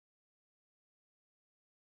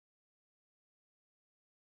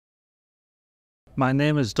My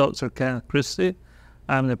name is Dr. Kenneth Christie.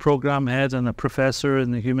 I'm the Program Head and a Professor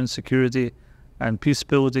in the Human Security and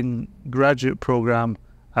Peacebuilding Graduate Program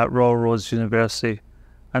at Royal Roads University,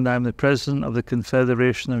 and I'm the President of the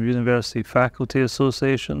Confederation of University Faculty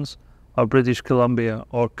Associations of British Columbia,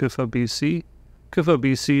 or CUFA BC. CUFA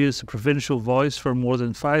BC is the provincial voice for more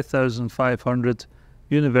than 5,500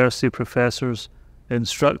 university professors,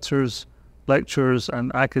 instructors, lecturers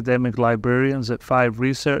and academic librarians at 5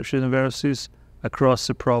 research universities across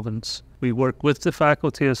the province. We work with the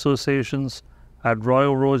faculty associations at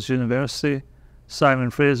Royal Roads University, Simon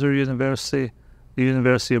Fraser University, the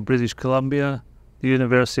University of British Columbia, the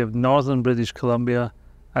University of Northern British Columbia,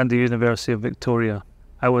 and the University of Victoria.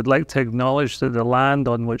 I would like to acknowledge that the land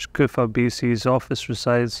on which CUFA BC's office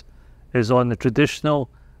resides is on the traditional,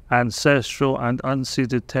 ancestral and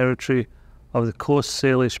unceded territory of the Coast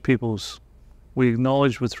Salish peoples. We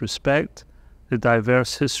acknowledge with respect the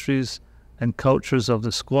diverse histories and cultures of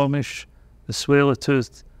the Squamish, the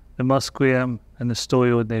Ts'aawit, the Musqueam and the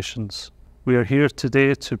Stoyo nations. We are here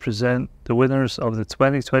today to present the winners of the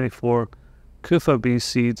 2024 CUFA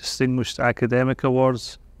BC Distinguished Academic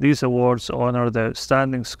Awards. These awards honour the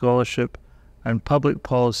outstanding scholarship and public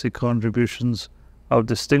policy contributions of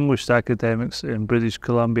distinguished academics in British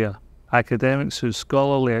Columbia, academics whose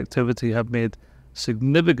scholarly activity have made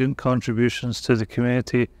significant contributions to the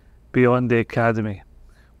community beyond the academy.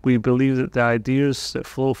 We believe that the ideas that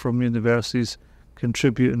flow from universities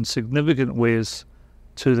contribute in significant ways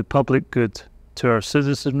to the public good, to our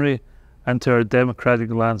citizenry and to our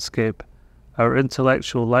democratic landscape, our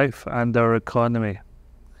intellectual life and our economy.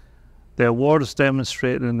 The awards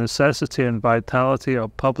demonstrate the necessity and vitality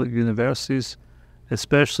of public universities,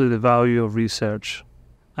 especially the value of research.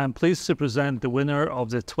 I'm pleased to present the winner of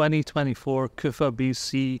the 2024 CUFA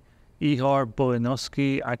BC Ehor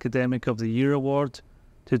Boyanowsky Academic of the Year Award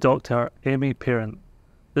to Dr. Amy Parent.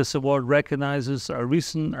 This award recognises a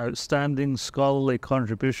recent outstanding scholarly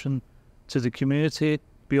contribution to the community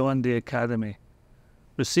beyond the academy.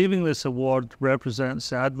 Receiving this award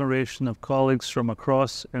represents the admiration of colleagues from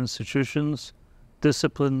across institutions,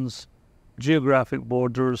 disciplines, geographic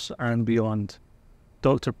borders and beyond.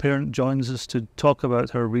 Dr. Parent joins us to talk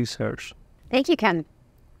about her research. Thank you, Ken.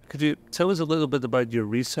 Could you tell us a little bit about your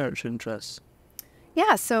research interests?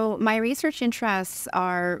 Yeah, so my research interests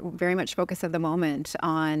are very much focused at the moment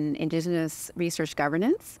on Indigenous research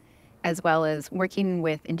governance, as well as working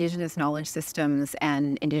with Indigenous knowledge systems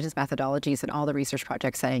and Indigenous methodologies in all the research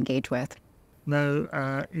projects I engage with.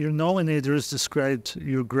 Now, your nominators described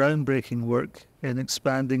your groundbreaking work in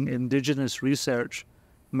expanding Indigenous research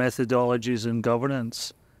methodologies and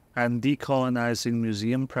governance and decolonizing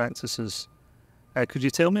museum practices. Could you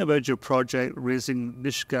tell me about your project raising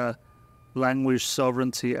Nisga'a Language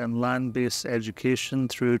sovereignty and land-based education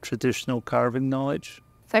through traditional carving knowledge?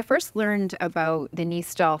 So I first learned about the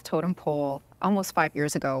Nisga'a totem pole almost 5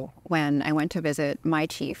 years ago when I went to visit my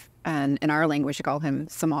chief, and in our language we call him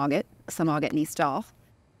Ts'aawit Nisga'a.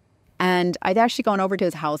 And I'd actually gone over to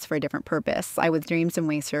his house for a different purpose. I was doing some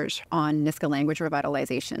research on Nisga'a language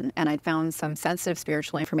revitalization, and I'd found some sensitive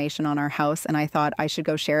spiritual information on our house, and I thought I should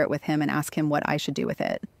go share it with him and ask him what I should do with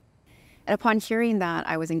it. And upon hearing that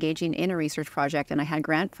I was engaging in a research project and I had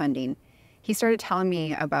grant funding, he started telling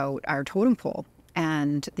me about our totem pole.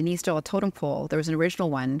 And the Nisga'a totem pole, there was an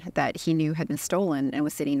original one that he knew had been stolen and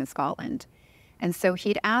was sitting in Scotland. And so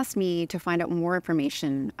he'd asked me to find out more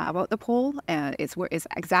information about the pole, its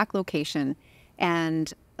exact location,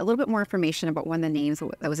 and a little bit more information about one of the names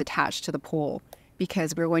that was attached to the pole,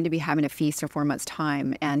 because we were going to be having a feast in 4 months'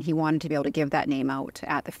 time, and he wanted to be able to give that name out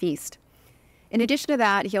at the feast. In addition to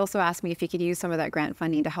that, he also asked me if he could use some of that grant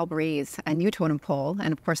funding to help raise a new totem pole.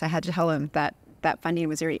 And of course, I had to tell him that that funding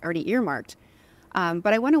was already earmarked.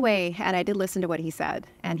 But I went away and I did listen to what he said.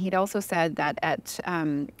 And he'd also said that at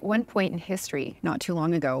one point in history, not too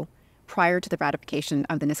long ago, prior to the ratification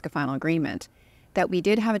of the Nisga'a Final Agreement, that we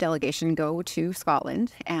did have a delegation go to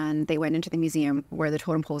Scotland, and they went into the museum where the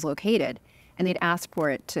totem pole is located, and they'd asked for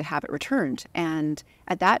it to have it returned. And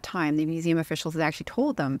at that time, the museum officials had actually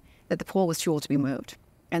told them that the pole was too old to be moved.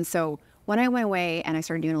 And so when I went away and I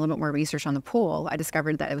started doing a little bit more research on the pole, I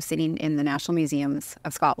discovered that it was sitting in the National Museums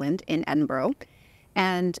of Scotland in Edinburgh.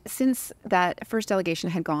 And since that first delegation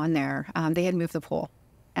had gone there, they had moved the pole.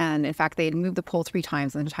 And in fact, they had moved the pole 3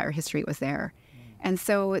 times in the entire history it was there. And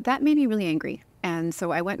so that made me really angry. And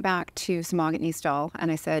so I went back to Ts'aawit Nisga'a and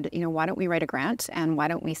I said, why don't we write a grant and why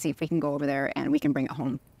don't we see if we can go over there and we can bring it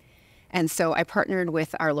home? And so I partnered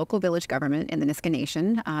with our local village government in the Nisga'a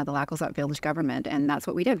Nation, the Lakwasat village government, and that's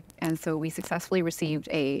what we did. And so we successfully received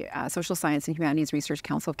a Social Science and Humanities Research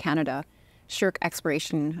Council of Canada SSHRC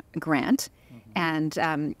Exploration grant.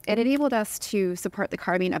 And it enabled us to support the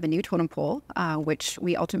carving of a new totem pole, which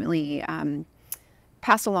we ultimately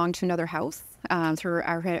passed along to another house through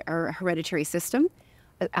our hereditary system.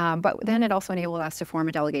 But then it also enabled us to form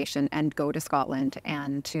a delegation and go to Scotland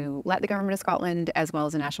and to let the Government of Scotland, as well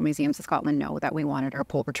as the National Museums of Scotland, know that we wanted our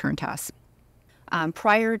pole returned to us.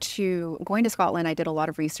 Prior to going to Scotland, I did a lot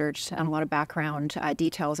of research and a lot of background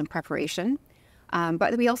details and preparation.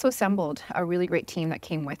 But we also assembled a really great team that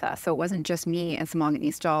came with us. So it wasn't just me and Ts'aawit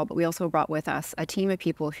Nisga'a, but we also brought with us a team of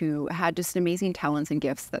people who had just amazing talents and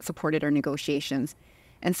gifts that supported our negotiations.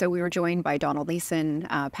 And so we were joined by Donald Leeson,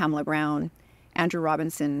 Pamela Brown, Andrew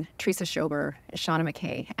Robinson, Teresa Schober, Shauna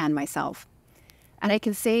McKay, and myself. And I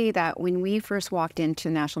can say that when we first walked into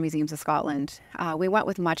the National Museums of Scotland, we went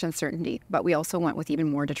with much uncertainty, but we also went with even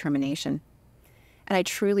more determination. And I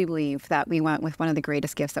truly believe that we went with one of the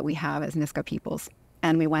greatest gifts that we have as Nisga'a peoples.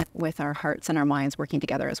 And we went with our hearts and our minds working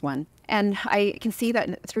together as one. And I can see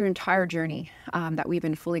that through an entire journey that we've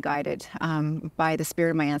been fully guided by the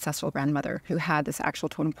spirit of my ancestral grandmother, who had this actual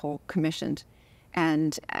totem pole commissioned.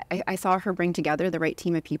 And I saw her bring together the right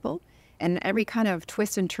team of people. And every kind of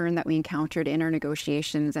twist and turn that we encountered in our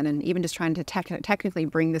negotiations, and in even just trying to technically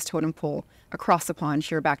bring this totem pole across the pond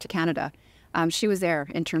here back to Canada, she was there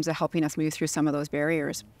in terms of helping us move through some of those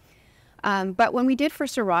barriers. But when we did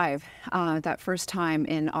first arrive, that first time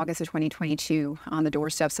in August of 2022 on the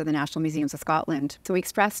doorsteps of the National Museums of Scotland, so we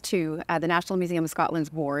expressed to the National Museum of Scotland's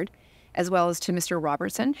board, as well as to Mr.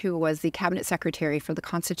 Robertson, who was the Cabinet Secretary for the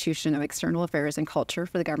Constitution of External Affairs and Culture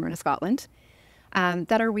for the Government of Scotland,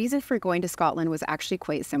 that our reason for going to Scotland was actually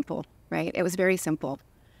quite simple, right? It was very simple.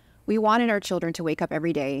 We wanted our children to wake up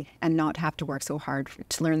every day and not have to work so hard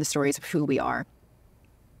to learn the stories of who we are.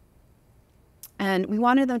 And we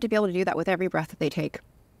wanted them to be able to do that with every breath that they take.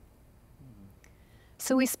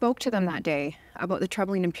 So we spoke to them that day about the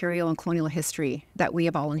troubling imperial and colonial history that we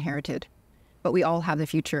have all inherited, but we all have the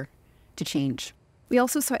future to change. We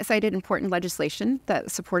also cited important legislation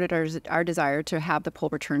that supported our desire to have the pole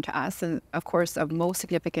returned to us, and of course of most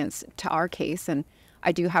significance to our case, and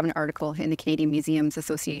I do have an article in the Canadian Museums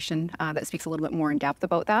Association that speaks a little bit more in depth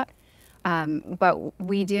about that. But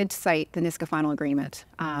we did cite the Nisga'a Final Agreement,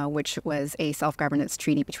 which was a self-governance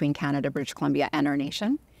treaty between Canada, British Columbia, and our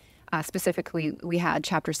nation. Specifically, we had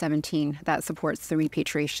Chapter 17 that supports the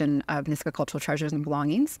repatriation of Nisga'a cultural treasures and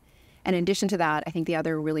belongings. And in addition to that, I think the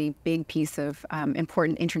other really big piece of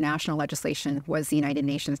important international legislation was the United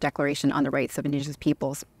Nations Declaration on the Rights of Indigenous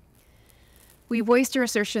Peoples. We voiced our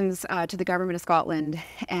assertions to the Government of Scotland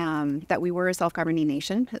that we were a self-governing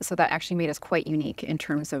nation, so that actually made us quite unique in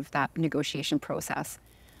terms of that negotiation process,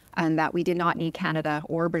 and that we did not need Canada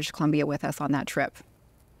or British Columbia with us on that trip.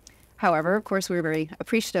 However, of course, we were very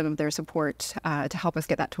appreciative of their support to help us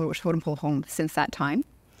get that totem pole home since that time.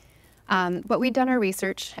 But we'd done our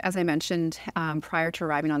research, as I mentioned, prior to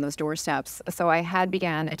arriving on those doorsteps. So I had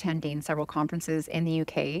began attending several conferences in the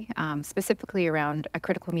UK, specifically around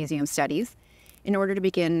critical museum studies, in order to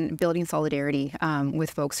begin building solidarity with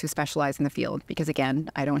folks who specialize in the field. Because again,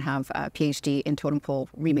 I don't have a PhD in totem pole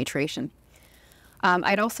rematriation.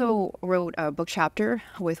 I'd also wrote a book chapter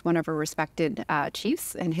with one of our respected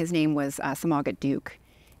chiefs, and his name was Ts'aawit Duke,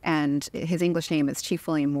 and his English name is Chief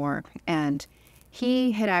William Moore. And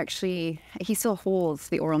he still holds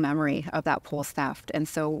the oral memory of that pole theft. And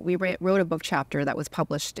so we wrote a book chapter that was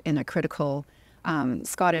published in a critical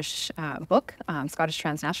Scottish book, Scottish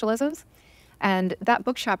Transnationalisms. And that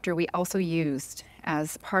book chapter we also used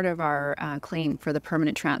as part of our claim for the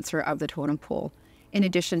permanent transfer of the totem pole, in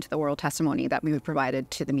addition to the oral testimony that we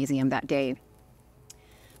provided to the museum that day.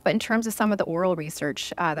 But in terms of some of the oral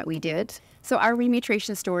research that we did, so our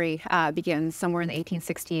rematriation story begins somewhere in the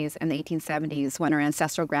 1860s and the 1870s when our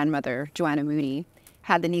ancestral grandmother, Joanna Mooney,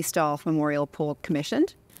 had the Nisga'a memorial pole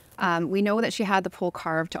commissioned. We know that she had the pole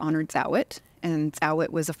carved to honor Ts'aawit, and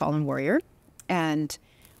Ts'aawit was a fallen warrior. And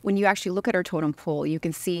when you actually look at our totem pole, you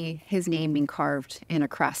can see his name being carved in a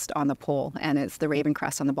crest on the pole, and it's the raven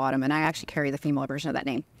crest on the bottom. And I actually carry the female version of that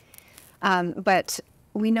name. But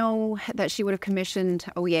we know that she would have commissioned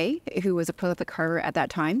Oye, who was a prolific carver at that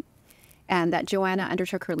time, and that Joanna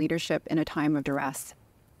undertook her leadership in a time of duress.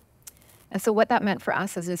 And so what that meant for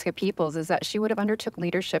us as Nisga'a peoples is that she would have undertook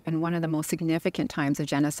leadership in one of the most significant times of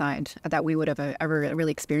genocide that we would have ever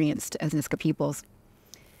really experienced as Nisga'a peoples.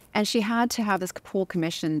 And she had to have this pole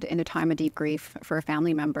commissioned in a time of deep grief for a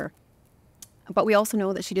family member. But we also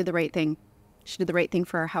know that she did the right thing. She did the right thing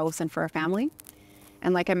for our house and for our family.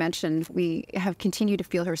 And like I mentioned, we have continued to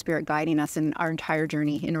feel her spirit guiding us in our entire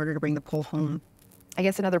journey in order to bring the pole home. I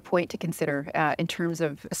guess another point to consider in terms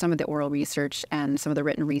of some of the oral research and some of the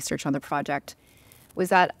written research on the project was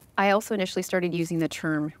that I also initially started using the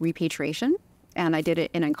term repatriation, and I did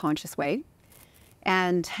it in an unconscious way.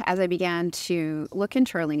 And as I began to look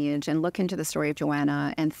into our lineage and look into the story of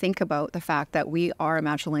Joanna and think about the fact that we are a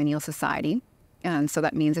matrilineal society, and so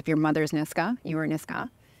that means if your mother is Nisga'a, you are Nisga'a,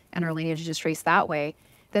 and our lineage is traced that way,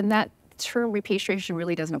 then that term repatriation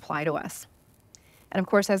really doesn't apply to us. And of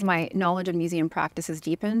course, as my knowledge of museum practices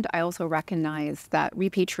deepened, I also recognized that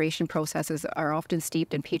repatriation processes are often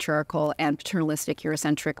steeped in patriarchal and paternalistic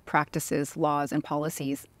Eurocentric practices, laws, and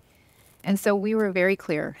policies. And so we were very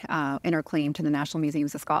clear in our claim to the National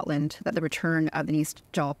Museums of Scotland that the return of the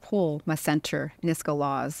Nisga'a pole must centre Nisga'a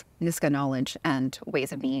laws, Nisga'a knowledge, and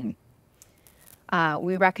ways of being.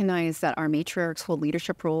 We recognize that our matriarchs hold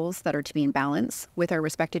leadership roles that are to be in balance with our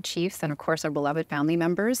respected chiefs and, of course, our beloved family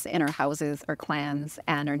members in our houses, our clans,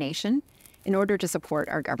 and our nation in order to support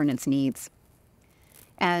our governance needs.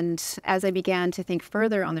 And as I began to think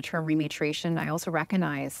further on the term rematriation, I also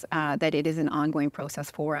recognize that it is an ongoing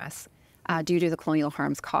process for us due to the colonial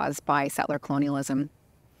harms caused by settler colonialism.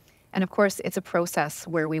 And of course, it's a process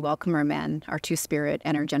where we welcome our men, our two-spirit,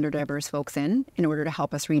 and our gender diverse folks in order to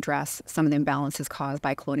help us redress some of the imbalances caused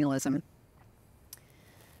by colonialism.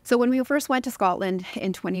 So when we first went to Scotland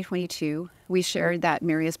in 2022, we shared that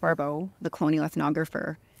Marius Barbeau, the colonial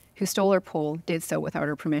ethnographer who stole our pole, did so without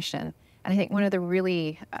our permission. And I think one of the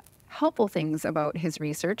really helpful things about his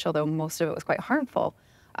research, although most of it was quite harmful,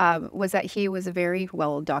 was that he was a very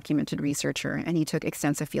well-documented researcher and he took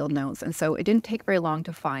extensive field notes. And so it didn't take very long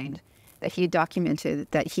to find that he documented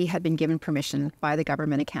that he had been given permission by the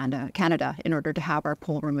government of Canada in order to have our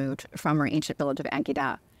pole removed from our ancient village of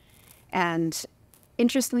Ankida. And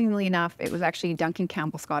interestingly enough, it was actually Duncan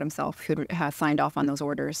Campbell Scott himself who has signed off on those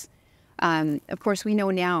orders. Of course, we know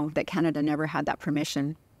now that Canada never had that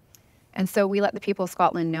permission. And so we let the people of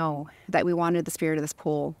Scotland know that we wanted the spirit of this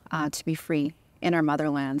pole to be free in our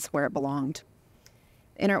motherlands where it belonged.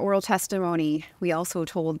 In our oral testimony, we also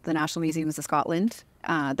told the National Museums of Scotland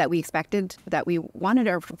that we expected that we wanted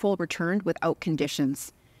our pole returned without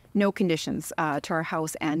conditions, no conditions to our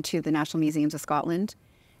house and to the National Museums of Scotland,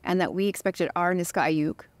 and that we expected our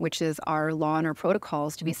Nisga'a, which is our law and our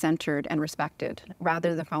protocols, to be centered and respected,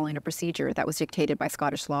 rather than following a procedure that was dictated by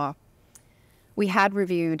Scottish law. We had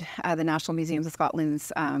reviewed the National Museums of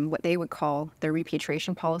Scotland's what they would call their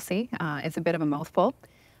repatriation policy. It's a bit of a mouthful,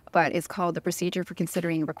 but it's called the Procedure for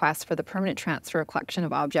Considering Requests for the Permanent Transfer or Collection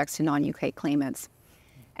of Objects to Non-UK Claimants.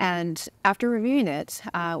 And after reviewing it,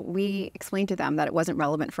 we explained to them that it wasn't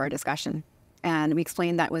relevant for our discussion. And we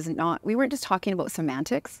explained that we weren't just talking about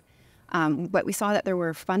semantics, but we saw that there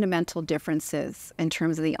were fundamental differences in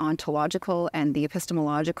terms of the ontological and the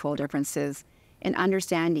epistemological differences in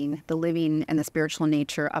understanding the living and the spiritual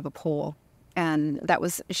nature of a pole. And that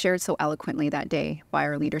was shared so eloquently that day by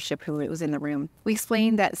our leadership who was in the room. We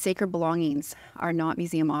explained that sacred belongings are not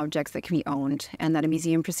museum objects that can be owned, and that a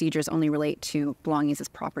museum procedures only relate to belongings as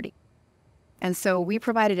property. And so we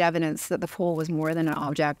provided evidence that the pole was more than an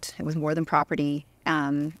object, it was more than property,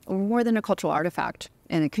 or more than a cultural artifact,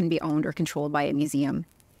 and it couldn't be owned or controlled by a museum.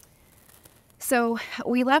 So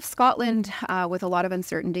we left Scotland with a lot of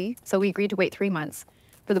uncertainty. So we agreed to wait 3 months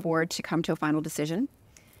for the board to come to a final decision.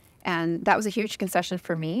 And that was a huge concession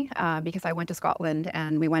for me because I went to Scotland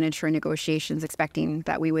and we went into our negotiations expecting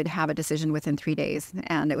that we would have a decision within 3 days.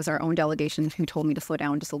 And it was our own delegation who told me to slow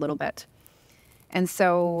down just a little bit. And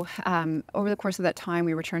so over the course of that time,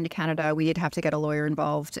 we returned to Canada. We did have to get a lawyer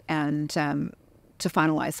involved and to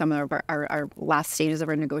finalize some of our last stages of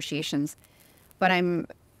our negotiations. But I'm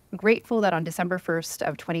grateful that on December 1st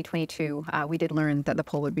of 2022, we did learn that the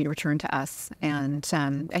pole would be returned to us. And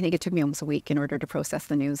I think it took me almost a week in order to process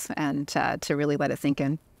the news and to really let it sink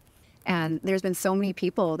in. And there's been so many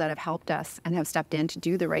people that have helped us and have stepped in to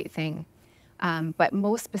do the right thing. But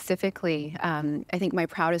most specifically, I think my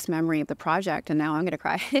proudest memory of the project, and now I'm going to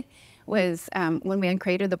cry, was when we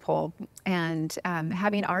uncrated the pole and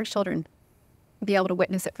having our children be able to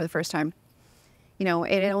witness it for the first time. You know,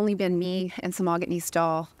 it had only been me and Ts'aawit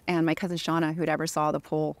Nisga'a and my cousin Shauna who'd ever saw the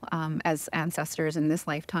pole as ancestors in this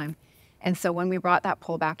lifetime. And so when we brought that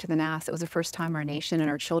pole back to the NAS, it was the first time our nation and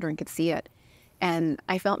our children could see it. And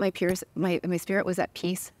I felt my spirit was at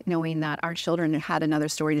peace, knowing that our children had another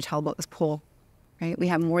story to tell about this pole, right? We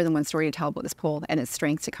have more than one story to tell about this pole and its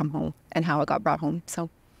strength to come home and how it got brought home. So,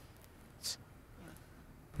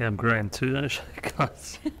 yeah, I'm crying too, actually.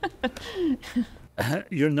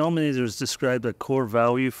 Your nominators described a core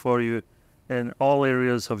value for you in all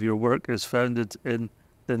areas of your work is founded in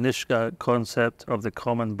the Nisga'a concept of the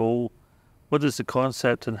common bowl. What is the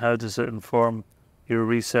concept and how does it inform your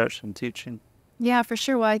research and teaching? Yeah, for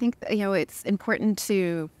sure. Well, I think, it's important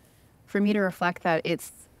to for me to reflect that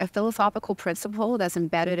it's a philosophical principle that's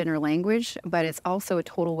embedded in our language, but it's also a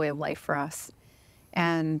total way of life for us.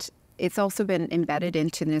 And it's also been embedded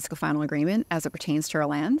into the Nisga'a Final Agreement as it pertains to our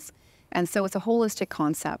lands. And so it's a holistic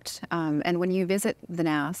concept. And when you visit the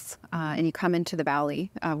Nass and you come into the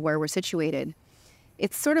valley where we're situated,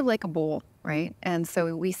 it's sort of like a bowl, right? And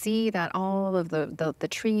so we see that all of the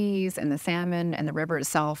trees and the salmon and the river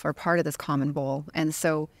itself are part of this common bowl. And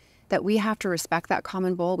so that we have to respect that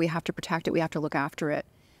common bowl, we have to protect it, we have to look after it.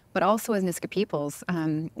 But also as Nisga'a peoples,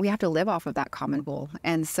 we have to live off of that common bowl.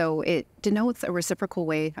 And so it denotes a reciprocal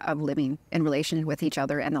way of living in relation with each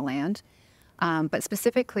other and the land. But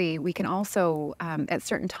specifically, we can also, at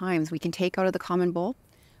certain times, we can take out of the common bowl,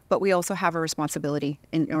 but we also have a responsibility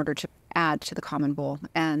in order to add to the common bowl.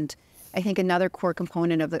 And I think another core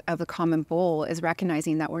component of the common bowl is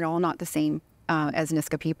recognizing that we're all not the same as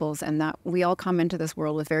Nisga'a peoples, and that we all come into this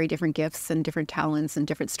world with very different gifts and different talents and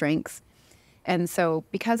different strengths. And so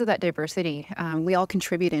because of that diversity, we all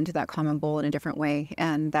contribute into that common bowl in a different way.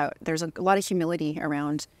 And that there's a lot of humility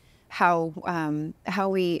around how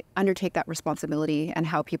we undertake that responsibility and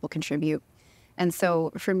how people contribute. And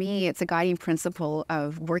so for me, it's a guiding principle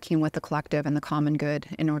of working with the collective and the common good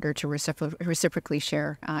in order to reciprocally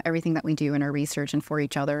share everything that we do in our research and for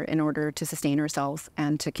each other in order to sustain ourselves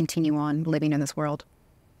and to continue on living in this world.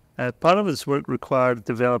 Part of this work required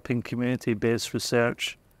developing community-based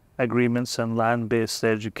research agreements and land-based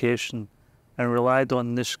education, and relied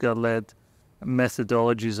on Nisga'a-led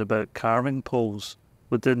methodologies about carving poles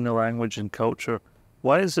within the language and culture.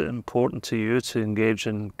 Why is it important to you to engage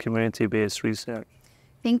in community-based research?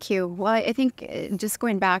 Thank you. Well, I think just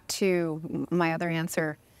going back to my other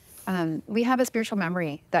answer, we have a spiritual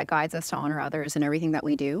memory that guides us to honor others in everything that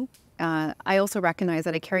we do. I also recognize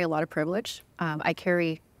that I carry a lot of privilege. I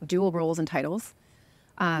carry dual roles and titles.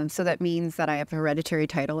 So that means that I have a hereditary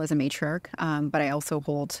title as a matriarch, but I also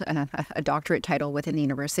hold a doctorate title within the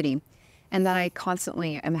university, and that I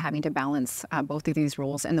constantly am having to balance both of these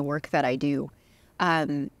roles in the work that I do.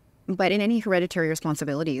 But in any hereditary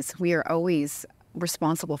responsibilities, we are always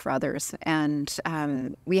responsible for others, and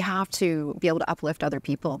we have to be able to uplift other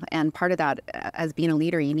people. And part of that, as being a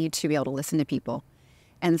leader, you need to be able to listen to people.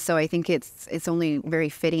 And so I think it's only very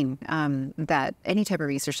fitting that any type of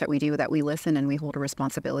research that we do, that we listen and we hold a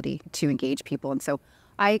responsibility to engage people. And so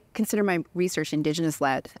I consider my research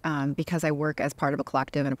Indigenous-led because I work as part of a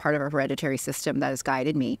collective and a part of a hereditary system that has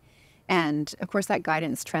guided me. And of course, that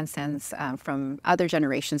guidance transcends from other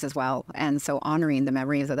generations as well. And so honoring the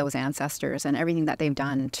memories of those ancestors and everything that they've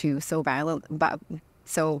done to so valiantly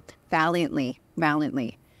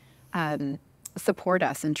support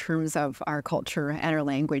us in terms of our culture and our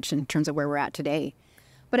language, in terms of where we're at today.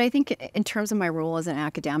 But I think in terms of my role as an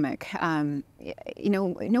academic,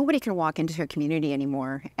 nobody can walk into a community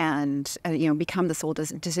anymore and become the sole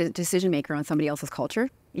decision maker on somebody else's culture.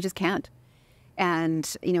 You just can't.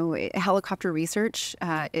 And helicopter research,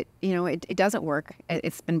 it doesn't work.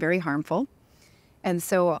 It's been very harmful. And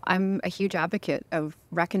so I'm a huge advocate of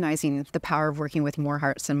recognizing the power of working with more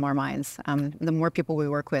hearts and more minds. The more people we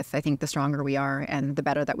work with, I think the stronger we are and the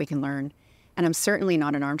better that we can learn. And I'm certainly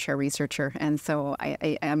not an armchair researcher. And so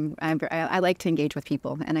I like to engage with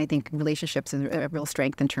people. And I think relationships is a real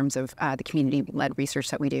strength in terms of the community-led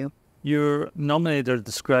research that we do. Your nominator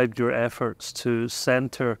described your efforts to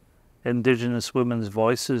centre Indigenous women's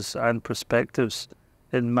voices and perspectives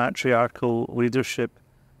in matriarchal leadership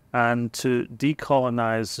and to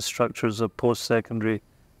decolonize the structures of post-secondary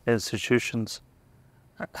institutions.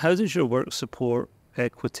 How does your work support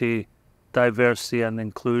equity, diversity and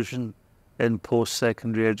inclusion in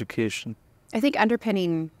post-secondary education? I think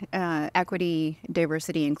underpinning equity,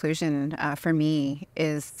 diversity, inclusion for me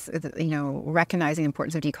is, recognizing the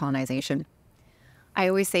importance of decolonization. I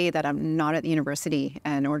always say that I'm not at the university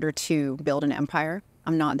in order to build an empire.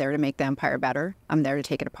 I'm not there to make the empire better. I'm there to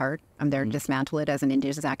take it apart. I'm there to dismantle it as an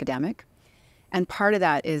Indigenous academic. And part of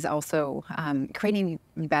that is also creating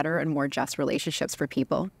better and more just relationships for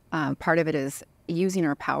people. Part of it is using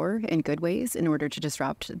our power in good ways in order to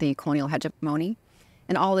disrupt the colonial hegemony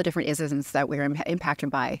and all the different isms that we're impacted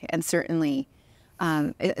by. And certainly,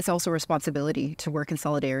 it's also a responsibility to work in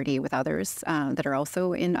solidarity with others that are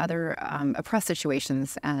also in other oppressed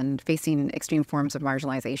situations and facing extreme forms of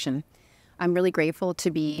marginalization. I'm really grateful to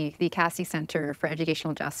be the Cassie Center for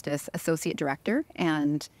Educational Justice Associate Director,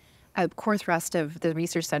 and a core thrust of the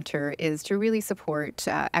Research Center is to really support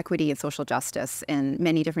equity and social justice in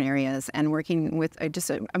many different areas, and working with just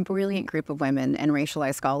a brilliant group of women and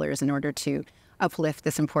racialized scholars in order to uplift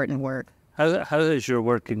this important work. How has your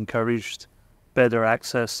work encouraged better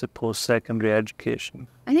access to post-secondary education?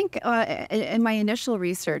 I think in my initial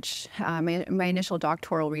research, my initial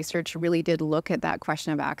doctoral research really did look at that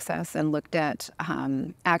question of access and looked at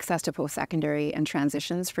access to post-secondary and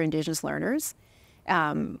transitions for Indigenous learners,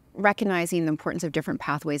 recognizing the importance of different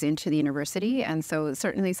pathways into the university. And so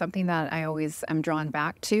certainly something that I always am drawn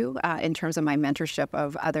back to in terms of my mentorship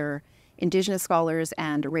of other Indigenous scholars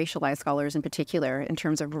and racialized scholars in particular, in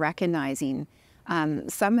terms of recognizing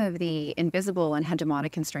some of the invisible and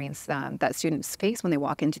hegemonic constraints that students face when they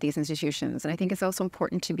walk into these institutions. And I think it's also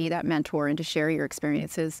important to be that mentor and to share your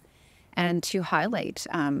experiences and to highlight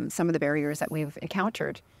some of the barriers that we've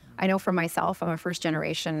encountered. I know for myself, I'm a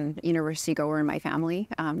first-generation university goer in my family.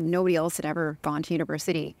 Nobody else had ever gone to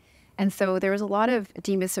university. And so there was a lot of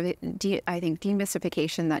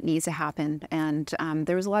demystification that needs to happen. And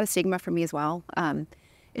there was a lot of stigma for me as well.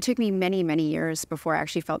 It took me many, many years before I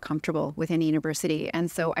actually felt comfortable within a university. And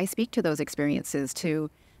so I speak to those experiences to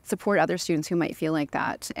support other students who might feel like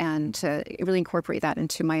that and to really incorporate that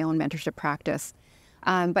into my own mentorship practice.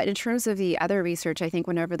 But in terms of the other research, I think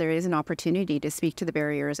whenever there is an opportunity to speak to the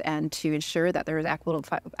barriers and to ensure that there is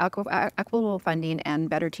equitable funding and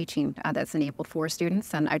better teaching that's enabled for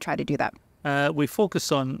students, and I try to do that. We focus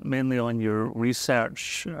mainly on your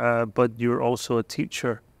research, but you're also a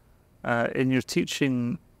teacher. In your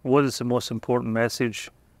teaching, what is the most important message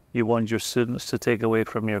you want your students to take away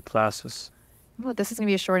from your classes? Well, this is going to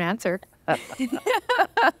be a short answer.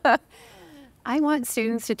 I want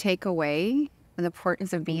students to take away the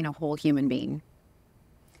importance of being a whole human being.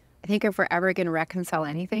 I think if we're ever going to reconcile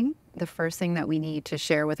anything, the first thing that we need to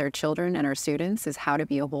share with our children and our students is how to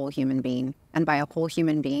be a whole human being. And by a whole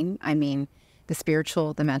human being, I mean the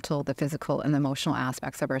spiritual, the mental, the physical, and the emotional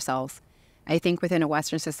aspects of ourselves. I think within a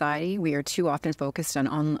Western society, we are too often focused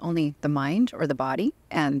on only the mind or the body,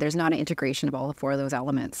 and there's not an integration of all four of those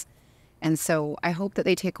elements. And so I hope that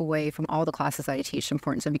they take away from all the classes that I teach the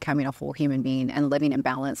importance of becoming a whole human being and living in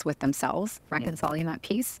balance with themselves, reconciling that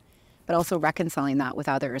piece, but also reconciling that with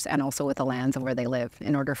others and also with the lands of where they live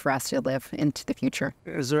in order for us to live into the future.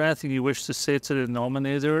 Is there anything you wish to say to the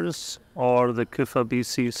nominators or the CUFA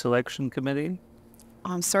BC selection committee?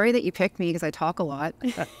 I'm sorry that you picked me because I talk a lot.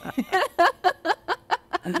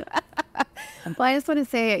 Well, I just want to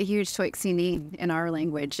say a huge toiksini in our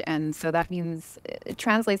language. And so that means, it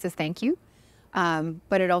translates as thank you,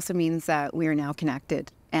 but it also means that we are now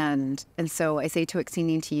connected. And so I say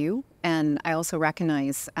toiksini to you. And I also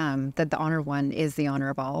recognize that the honor one is the honor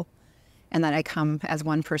of all, and that I come as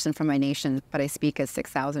one person from my nation, but I speak as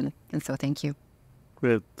 6,000. And so thank you.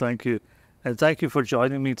 Great, thank you. And thank you for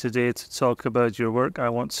joining me today to talk about your work. I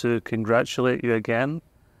want to congratulate you again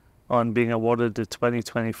on being awarded the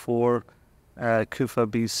 2024 CUFA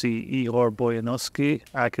BC Ehor Boyanowsky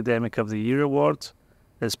Academic of the Year Award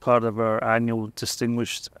as part of our annual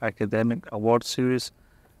Distinguished Academic Award Series.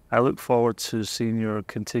 I look forward to seeing your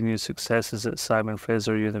continued successes at Simon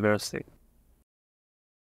Fraser University.